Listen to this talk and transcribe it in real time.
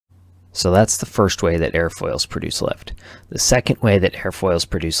So that's the first way that airfoils produce lift. The second way that airfoils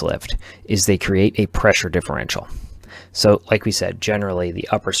produce lift is they create a pressure differential. So like we said, generally the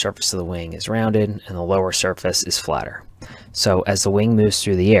upper surface of the wing is rounded and the lower surface is flatter. So as the wing moves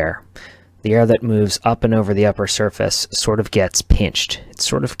through the air that moves up and over the upper surface sort of gets pinched. It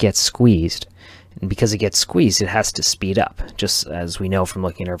sort of gets squeezed. And because it gets squeezed, it has to speed up, just as we know from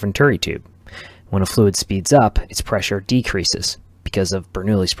looking at our Venturi tube. When a fluid speeds up, its pressure decreases because of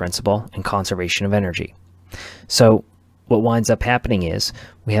Bernoulli's principle and conservation of energy. So what winds up happening is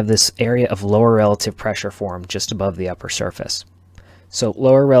we have this area of lower relative pressure formed just above the upper surface. So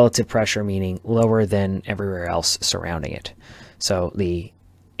lower relative pressure meaning lower than everywhere else surrounding it. So the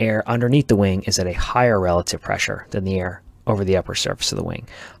air underneath the wing is at a higher relative pressure than the air over the upper surface of the wing.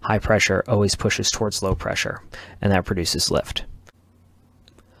 High pressure always pushes towards low pressure, and that produces lift.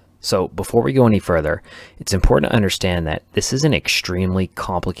 So before we go any further, it's important to understand that this is an extremely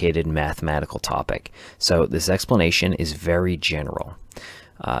complicated mathematical topic. So this explanation is very general.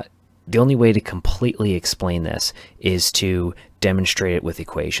 The only way to completely explain this is to demonstrate it with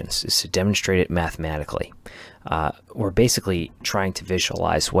equations, is to demonstrate it mathematically. We're basically trying to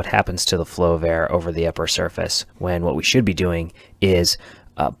visualize what happens to the flow of air over the upper surface when what we should be doing is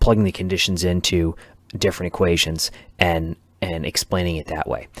plugging the conditions into different equations and explaining it that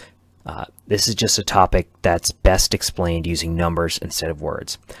way. This is just a topic that's best explained using numbers instead of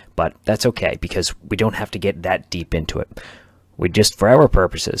words, but that's okay because we don't have to get that deep into it. For our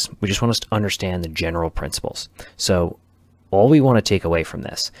purposes, we just want us to understand the general principles. So all we want to take away from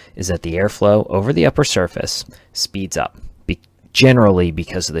this is that the airflow over the upper surface speeds up, generally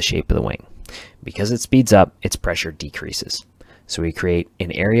because of the shape of the wing. Because it speeds up, its pressure decreases. So we create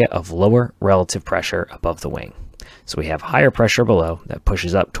an area of lower relative pressure above the wing. So we have higher pressure below that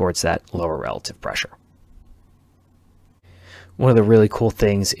pushes up towards that lower relative pressure. One of the really cool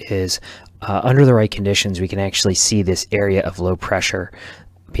things is under the right conditions, we can actually see this area of low pressure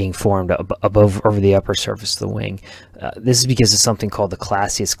being formed over the upper surface of the wing. This is because of something called the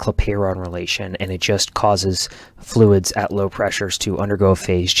Clausius-Clapeyron relation, and it just causes fluids at low pressures to undergo a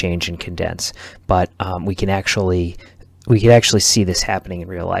phase change and condense. But we can actually see this happening in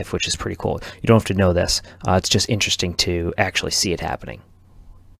real life, which is pretty cool. You don't have to know this. It's just interesting to actually see it happening.